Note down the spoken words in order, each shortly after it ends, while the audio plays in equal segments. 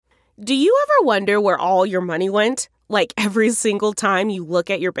Do you ever wonder where all your money went? Like every single time you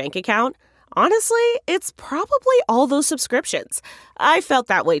look at your bank account? Honestly, it's probably all those subscriptions. I felt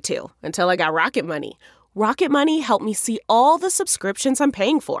that way too, until I got Rocket Money. Rocket Money helped me see all the subscriptions I'm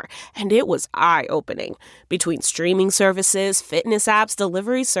paying for, and it was eye-opening. Between streaming services, fitness apps,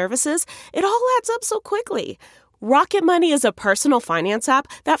 delivery services, it all adds up so quickly. Rocket Money is a personal finance app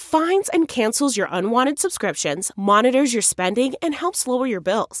that finds and cancels your unwanted subscriptions, monitors your spending, and helps lower your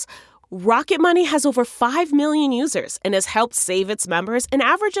bills. Rocket Money has over 5 million users and has helped save its members an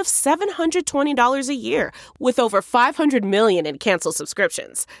average of $720 a year, with over 500 million in canceled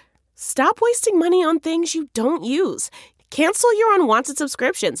subscriptions. Stop wasting money on things you don't use. Cancel your unwanted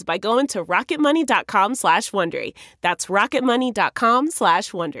subscriptions by going to rocketmoney.com/Wondery. That's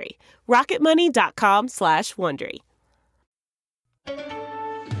rocketmoney.com/Wondery. rocketmoney.com/Wondery.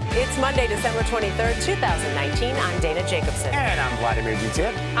 It's Monday, December 23rd, 2019. I'm Dana Jacobson. And I'm Vladimir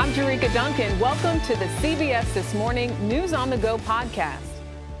Dutip. I'm Jerika Duncan. Welcome to the CBS This Morning News on the Go podcast.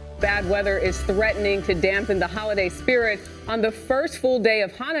 Bad weather is threatening to dampen the holiday spirit on the first full day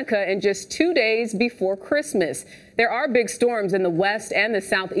of Hanukkah and just 2 days before Christmas. There are big storms in the west and the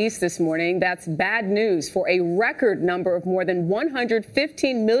southeast this morning. That's bad news for a record number of more than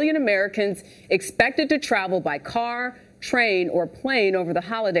 115 million Americans expected to travel by car, train, or plane over the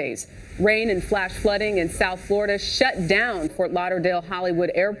holidays. Rain and flash flooding in South Florida shut down Fort Lauderdale Hollywood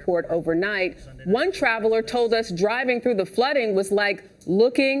Airport overnight. One traveler told us driving through the flooding was like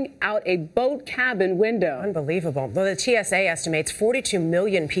looking out a boat cabin window. Unbelievable. Well, the TSA estimates 42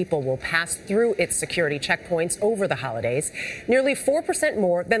 million people will pass through its security checkpoints over the holidays, nearly 4%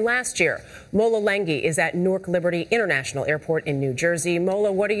 more than last year. Mola Lenghi is at Newark Liberty International Airport in New Jersey.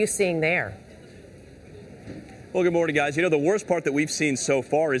 Mola, what are you seeing there? Well, good morning, guys. You know, the worst part that we've seen so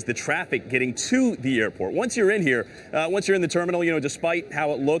far is the traffic getting to the airport. Once you're in here, once you're in the terminal, you know, despite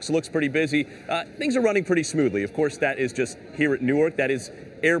how it looks pretty busy, things are running pretty smoothly. Of course, that is just here at Newark. That is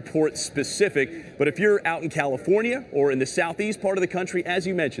airport specific. But if you're out in California or in the southeast part of the country, as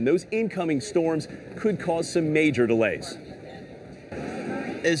you mentioned, those incoming storms could cause some major delays.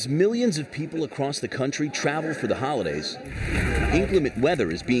 As millions of people across the country travel for the holidays, inclement weather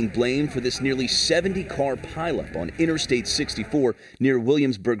is being blamed for this nearly 70-car pileup on Interstate 64 near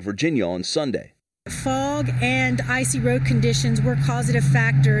Williamsburg, Virginia on Sunday. Fog and icy road conditions were causative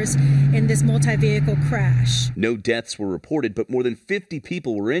factors in this multi-vehicle crash. No deaths were reported, but more than 50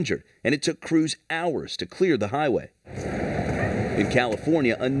 people were injured, and it took crews hours to clear the highway. In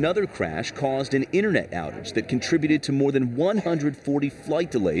California, another crash caused an internet outage that contributed to more than 140 flight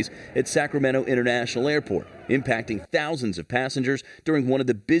delays at Sacramento International Airport, impacting thousands of passengers during one of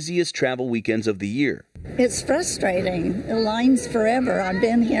the busiest travel weekends of the year. It's frustrating. The line's forever. I've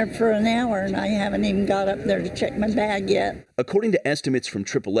been here for an hour and I haven't even got up there to check my bag yet. According to estimates from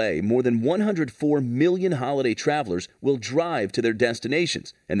AAA, more than 104 million holiday travelers will drive to their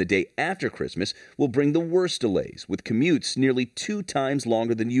destinations, and the day after Christmas will bring the worst delays, with commutes nearly 2 times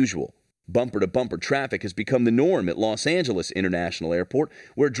longer than usual. Bumper-to-bumper traffic has become the norm at Los Angeles International Airport,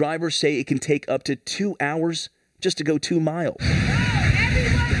 where drivers say it can take up to 2 hours just to go 2 miles.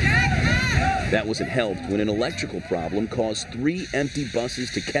 That wasn't helped when an electrical problem caused 3 empty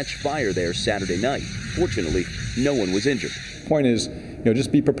buses to catch fire there Saturday night. Fortunately, no one was injured. Point is,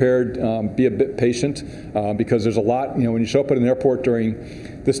 just be prepared, be a bit patient, because there's a lot, when you show up at an airport during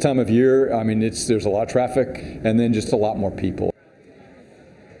this time of year, there's a lot of traffic and then just a lot more people.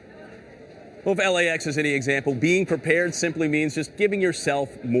 Well, if LAX is any example, being prepared simply means just giving yourself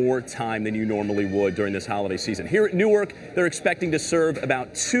more time than you normally would during this holiday season. Here at Newark, they're expecting to serve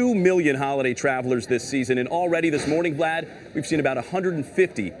about 2 million holiday travelers this season. And already this morning, Vlad, we've seen about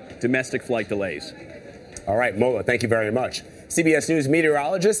 150 domestic flight delays. All right, Mola, thank you very much. CBS News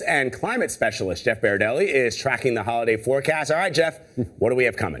meteorologist and climate specialist Jeff Berardelli is tracking the holiday forecast. All right, Jeff, what do we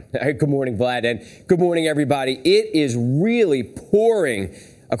have coming? Good morning, Vlad, and good morning, everybody. It is really pouring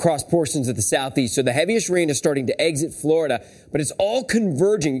across portions of the southeast. So the heaviest rain is starting to exit Florida, but it's all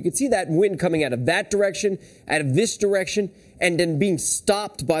converging. You can see that wind coming out of that direction, out of this direction, and then being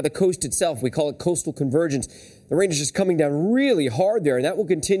stopped by the coast itself. We call it coastal convergence. The rain is just coming down really hard there, and that will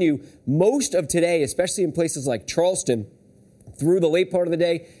continue most of today, especially in places like Charleston, through the late part of the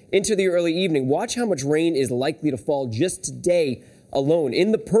day into the early evening. Watch how much rain is likely to fall just today alone.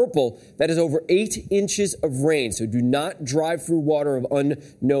 In the purple, that is over 8 inches of rain, so do not drive through water of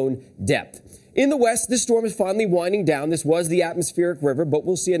unknown depth. In the west, this storm is finally winding down. This was the atmospheric river, but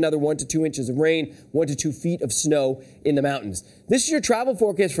we'll see another 1 to 2 inches of rain, 1 to 2 feet of snow in the mountains. This is your travel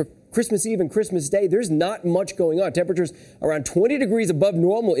forecast for Christmas Eve and Christmas Day. There's not much going on. Temperatures around 20 degrees above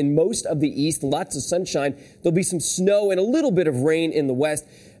normal in most of the east. Lots of sunshine. There'll be some snow and a little bit of rain in the west.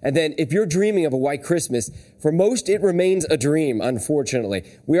 And then if you're dreaming of a white Christmas, for most it remains a dream, unfortunately.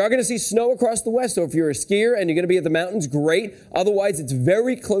 We are going to see snow across the west, so if you're a skier and you're going to be at the mountains, great. Otherwise, it's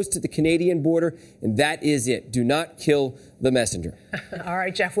very close to the Canadian border, and that is it. Do not kill the messenger. All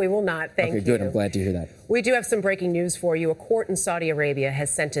right, Jeff, we will not. Thank you. Okay, good. I'm glad to hear that. We do have some breaking news for you. A court in Saudi Arabia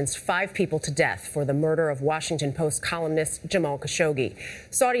has sentenced 5 people to death for the murder of Washington Post columnist Jamal Khashoggi.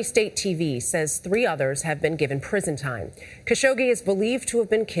 Saudi state TV says 3 others have been given prison time. Khashoggi is believed to have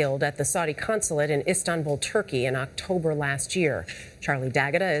been killed at the Saudi consulate in Istanbul, Turkey in October last year. Charlie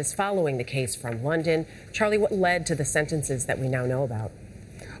D'Agata is following the case from London. Charlie, what led to the sentences that we now know about?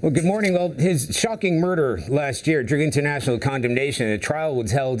 Well, good morning. Well, his shocking murder last year drew international condemnation. The trial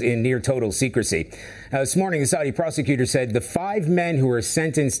was held in near total secrecy. This morning, the Saudi prosecutor said the 5 men who were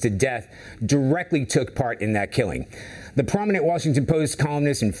sentenced to death directly took part in that killing. The prominent Washington Post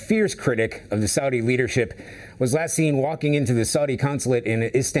columnist and fierce critic of the Saudi leadership was last seen walking into the Saudi consulate in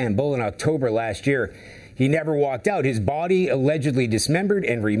Istanbul in October last year. He never walked out. His body allegedly dismembered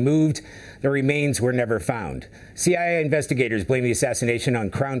and removed. The remains were never found. CIA investigators blame the assassination on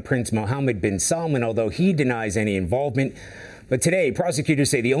Crown Prince Mohammed bin Salman, although he denies any involvement. But today,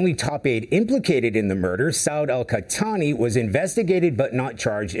 prosecutors say the only top aide implicated in the murder, Saud al-Qahtani, was investigated but not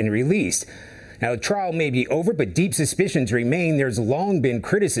charged and released. Now, the trial may be over, but deep suspicions remain. There's long been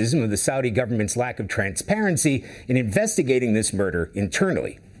criticism of the Saudi government's lack of transparency in investigating this murder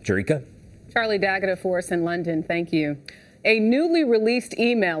internally. Jerika? Charlie D'Agata for us in London. Thank you. A newly released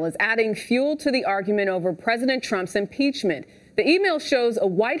email is adding fuel to the argument over President Trump's impeachment. The email shows a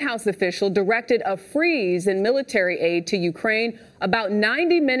White House official directed a freeze in military aid to Ukraine about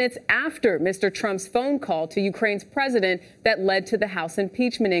 90 minutes after Mr. Trump's phone call to Ukraine's president that led to the House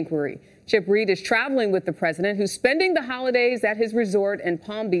impeachment inquiry. Chip Reed is traveling with the president, who's spending the holidays at his resort in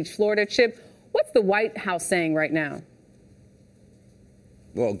Palm Beach, Florida. Chip, what's the White House saying right now?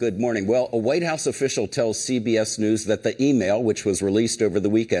 Well, good morning. Well, a White House official tells CBS News that the email, which was released over the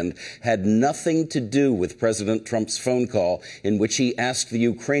weekend, had nothing to do with President Trump's phone call in which he asked the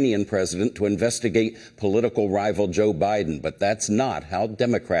Ukrainian president to investigate political rival Joe Biden. But that's not how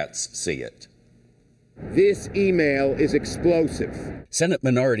Democrats see it. This email is explosive. Senate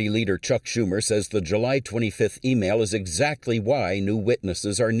Minority Leader Chuck Schumer says the July 25th email is exactly why new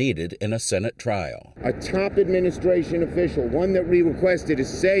witnesses are needed in a Senate trial. A top administration official, one that we requested, is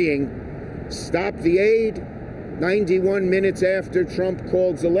saying, stop the aid 91 minutes after Trump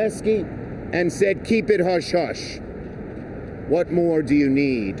called Zelensky and said, keep it hush-hush. What more do you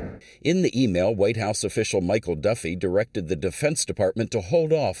need? In the email, White House official Michael Duffy directed the Defense Department to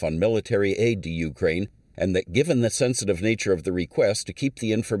hold off on military aid to Ukraine, and that given the sensitive nature of the request, to keep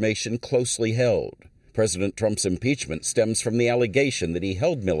the information closely held. President Trump's impeachment stems from the allegation that he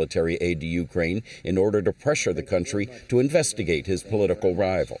held military aid to Ukraine in order to pressure the country to investigate his political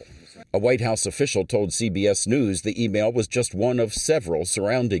rival. A White House official told CBS News the email was just one of several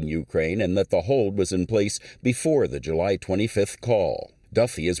surrounding Ukraine and that the hold was in place before the July 25th call.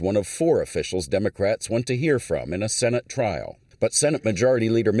 Duffy is one of 4 officials Democrats want to hear from in a Senate trial. But Senate Majority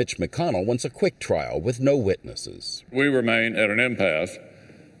Leader Mitch McConnell wants a quick trial with no witnesses. We remain at an impasse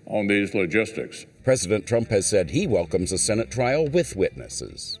on these logistics. President Trump has said he welcomes a Senate trial with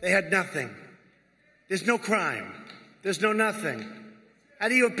witnesses. They had nothing. There's no crime. There's no nothing. How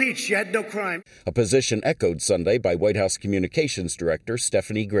do you impeach? You had no crime. A position echoed Sunday by White House Communications Director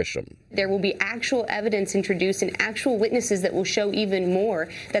Stephanie Grisham. There will be actual evidence introduced and actual witnesses that will show even more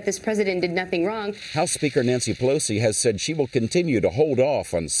that this president did nothing wrong. House Speaker Nancy Pelosi has said she will continue to hold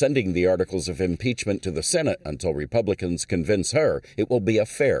off on sending the articles of impeachment to the Senate until Republicans convince her it will be a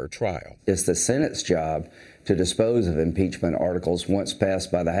fair trial. It's the Senate's job to dispose of impeachment articles once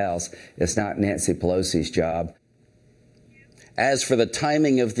passed by the House. It's not Nancy Pelosi's job. As for the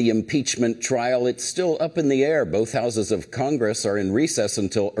timing of the impeachment trial, it's still up in the air. Both houses of Congress are in recess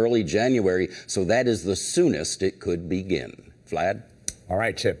until early January, so that is the soonest it could begin. Vlad? All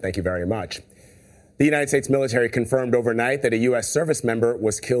right, Chip, thank you very much. The United States military confirmed overnight that a U.S. service member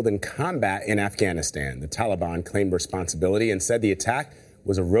was killed in combat in Afghanistan. The Taliban claimed responsibility and said the attack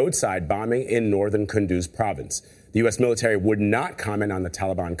was a roadside bombing in northern Kunduz province. The U.S. military would not comment on the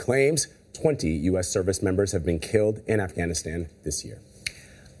Taliban claims. 20 U.S. service members have been killed in Afghanistan this year.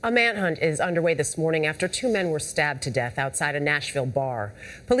 A manhunt is underway this morning after 2 men were stabbed to death outside a Nashville bar.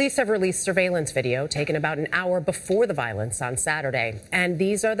 Police have released surveillance video taken about an hour before the violence on Saturday. And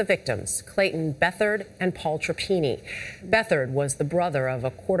these are the victims, Clayton Beathard and Paul Trapani. Beathard was the brother of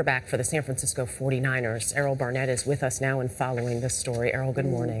a quarterback for the San Francisco 49ers. Errol Barnett is with us now and following this story. Errol, good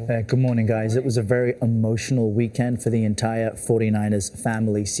morning. Good morning, guys. It was a very emotional weekend for the entire 49ers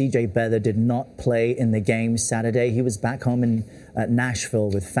family. CJ Beathard did not play in the game Saturday. He was back home in at Nashville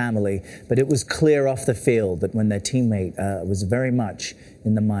with family. But it was clear off the field that when their teammate was very much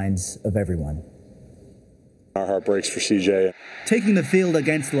in the minds of everyone. Our heart breaks for CJ. Taking the field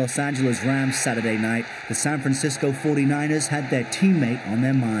against the Los Angeles Rams Saturday night, the San Francisco 49ers had their teammate on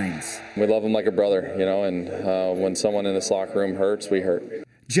their minds. We love him like a brother, and when someone in this locker room hurts, we hurt.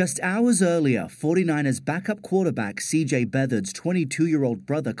 Just hours earlier, 49ers backup quarterback C.J. Beathard's 22-year-old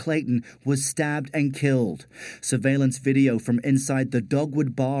brother Clayton was stabbed and killed. Surveillance video from inside the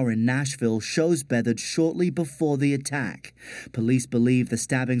Dogwood Bar in Nashville shows Beathard shortly before the attack. Police believe the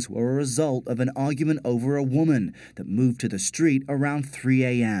stabbings were a result of an argument over a woman that moved to the street around 3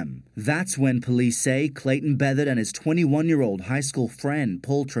 a.m. That's when police say Clayton Beathard and his 21-year-old high school friend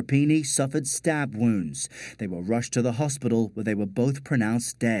Paul Trapani suffered stab wounds. They were rushed to the hospital where they were both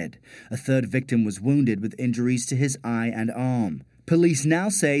pronounced dead. A third victim was wounded with injuries to his eye and arm. Police now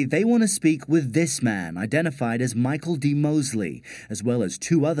say they want to speak with this man, identified as Michael D. Mosley, as well as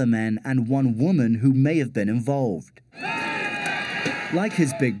 2 other men and 1 woman who may have been involved. Like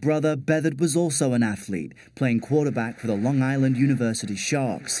his big brother, Beathard was also an athlete, playing quarterback for the Long Island University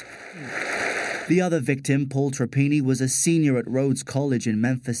Sharks. The other victim, Paul Trapani, was a senior at Rhodes College in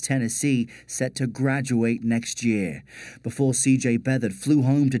Memphis, Tennessee, set to graduate next year. Before C.J. Beathard flew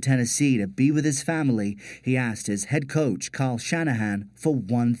home to Tennessee to be with his family, he asked his head coach, Kyle Shanahan, for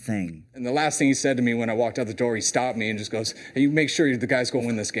one thing. And the last thing he said to me when I walked out the door, he stopped me and just goes, "Hey, you make sure the guys go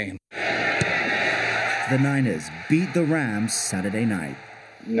win this game." The Niners beat the Rams Saturday night.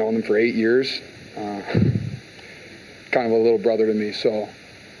 Known them for 8 years, kind of a little brother to me, so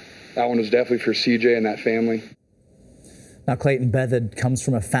that one was definitely for CJ and that family. Now, Clayton Beathard comes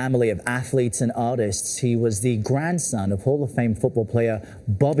from a family of athletes and artists. He was the grandson of Hall of Fame football player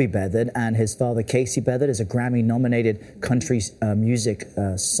Bobby Beathard, and his father, Casey Beathard, is a Grammy-nominated country music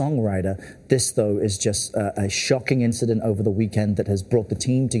songwriter. This, though, is just a shocking incident over the weekend that has brought the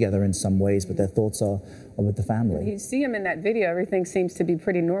team together in some ways, but their thoughts are with the family. You see him in that video, everything seems to be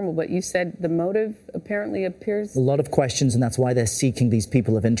pretty normal, but you said the motive apparently appears... A lot of questions, and that's why they're seeking these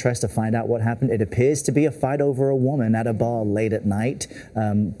people of interest to find out what happened. It appears to be a fight over a woman at a bar late at night.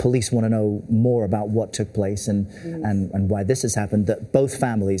 Police want to know more about what took place and why this has happened. That both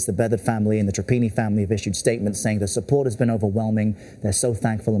families, the Beathard family and the Trapani family, have issued statements saying the support has been overwhelming. They're so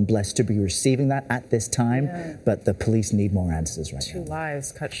thankful and blessed to be receiving that at this time, but the police need more answers right now. 2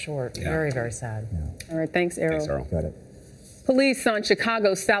 lives cut short. Very, very sad. All right, thanks, Errol. Thanks, Errol. Got it. Police on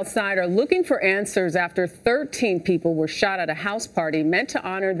Chicago's South Side are looking for answers after 13 people were shot at a house party meant to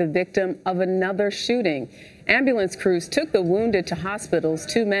honor the victim of another shooting. Ambulance crews took the wounded to hospitals.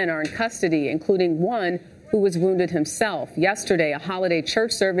 2 men are in custody, including one who was wounded himself. Yesterday, a holiday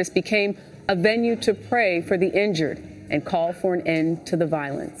church service became a venue to pray for the injured and call for an end to the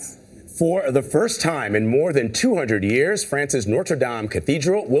violence. For the first time in more than 200 years, France's Notre Dame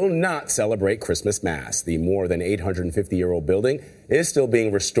Cathedral will not celebrate Christmas Mass. The more than 850-year-old building is still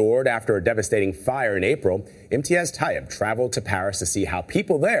being restored after a devastating fire in April. Imtiaz Tayeb traveled to Paris to see how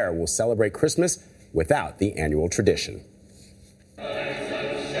people there will celebrate Christmas without the annual tradition.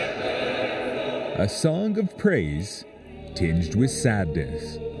 A song of praise tinged with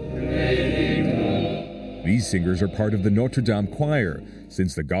sadness. These singers are part of the Notre Dame Choir.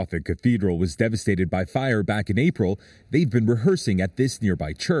 Since the Gothic cathedral was devastated by fire back in April, they've been rehearsing at this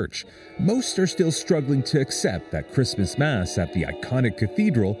nearby church. Most are still struggling to accept that Christmas Mass at the iconic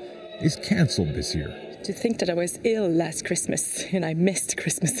cathedral is canceled this year. To think that I was ill last Christmas and I missed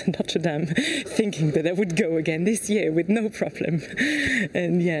Christmas in Notre Dame, thinking that I would go again this year with no problem.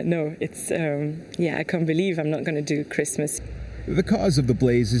 And I can't believe I'm not going to do Christmas. The cause of the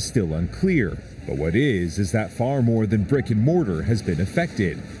blaze is still unclear, but what is that far more than brick and mortar has been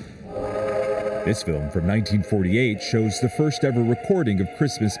affected. This film from 1948 shows the first ever recording of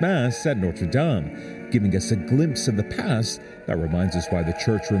Christmas Mass at Notre Dame, giving us a glimpse of the past that reminds us why the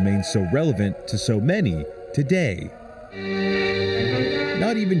church remains so relevant to so many today.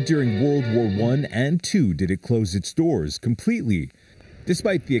 Not even during World War I and II did it close its doors completely.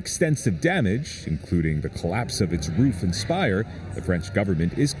 Despite the extensive damage, including the collapse of its roof and spire, the French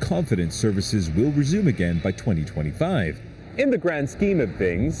government is confident services will resume again by 2025. In the grand scheme of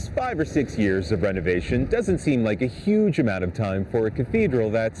things, 5 or 6 years of renovation doesn't seem like a huge amount of time for a cathedral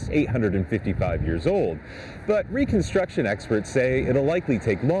that's 855 years old. But reconstruction experts say it'll likely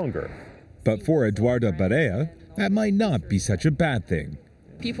take longer. But for Eduarda Barea, that might not be such a bad thing.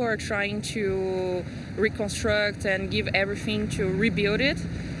 People are trying to reconstruct and give everything to rebuild it.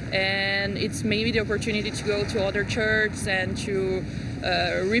 And it's maybe the opportunity to go to other churches and to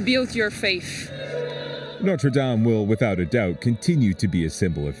rebuild your faith. Notre Dame will, without a doubt, continue to be a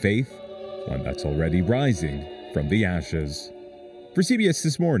symbol of faith, one that's already rising from the ashes. For CBS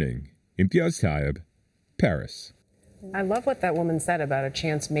This Morning, Imtiaz Tayeb, Paris. I love what that woman said about a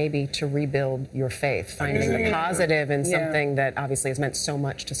chance maybe to rebuild your faith, finding the positive in something that obviously has meant so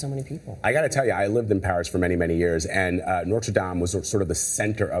much to so many people. I got to tell you, I lived in Paris for many, many years, and Notre Dame was sort of the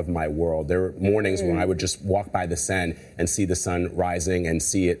center of my world. There were mornings when I would just walk by the Seine and see the sun rising and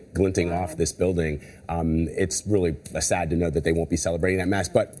see it glinting off this building. It's really sad to know that they won't be celebrating that Mass,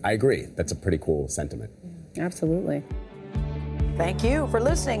 but I agree. That's a pretty cool sentiment. Absolutely. Thank you for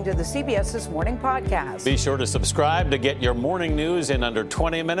listening to the CBS This Morning podcast. Be sure to subscribe to get your morning news in under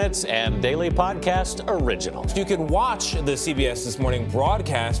 20 minutes and daily podcast originals. You can watch the CBS This Morning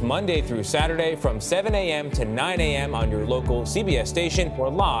broadcast Monday through Saturday from 7 a.m. to 9 a.m. on your local CBS station or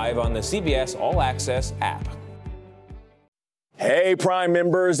live on the CBS All Access app. Hey, Prime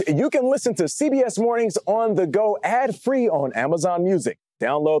members, you can listen to CBS Mornings on the go ad-free on Amazon Music.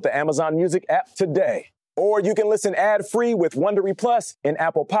 Download the Amazon Music app today. Or you can listen ad-free with Wondery Plus in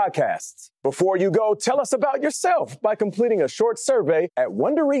Apple Podcasts. Before you go, tell us about yourself by completing a short survey at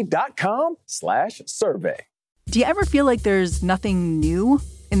Wondery.com/survey. Do you ever feel like there's nothing new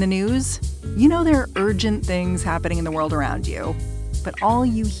in the news? You know there are urgent things happening in the world around you, but all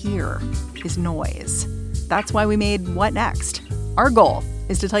you hear is noise. That's why we made What Next? Our goal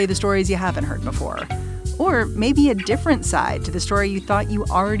is to tell you the stories you haven't heard before. Or maybe a different side to the story you thought you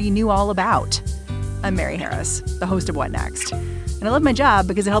already knew all about. I'm Mary Harris, the host of What Next? And I love my job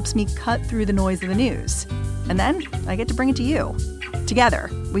because it helps me cut through the noise of the news. And then I get to bring it to you. Together,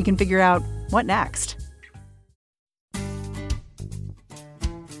 we can figure out what next.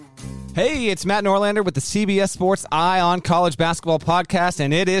 Hey, it's Matt Norlander with the CBS Sports Eye on College Basketball podcast,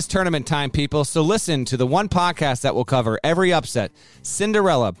 and it is tournament time, people. So listen to the one podcast that will cover every upset,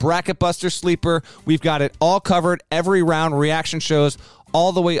 Cinderella, Bracket Buster, Sleeper. We've got it all covered, every round, reaction shows,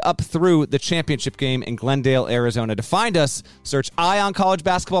 all the way up through the championship game in Glendale, Arizona. To find us, search Eye on College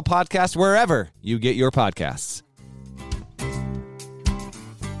Basketball podcast wherever you get your podcasts.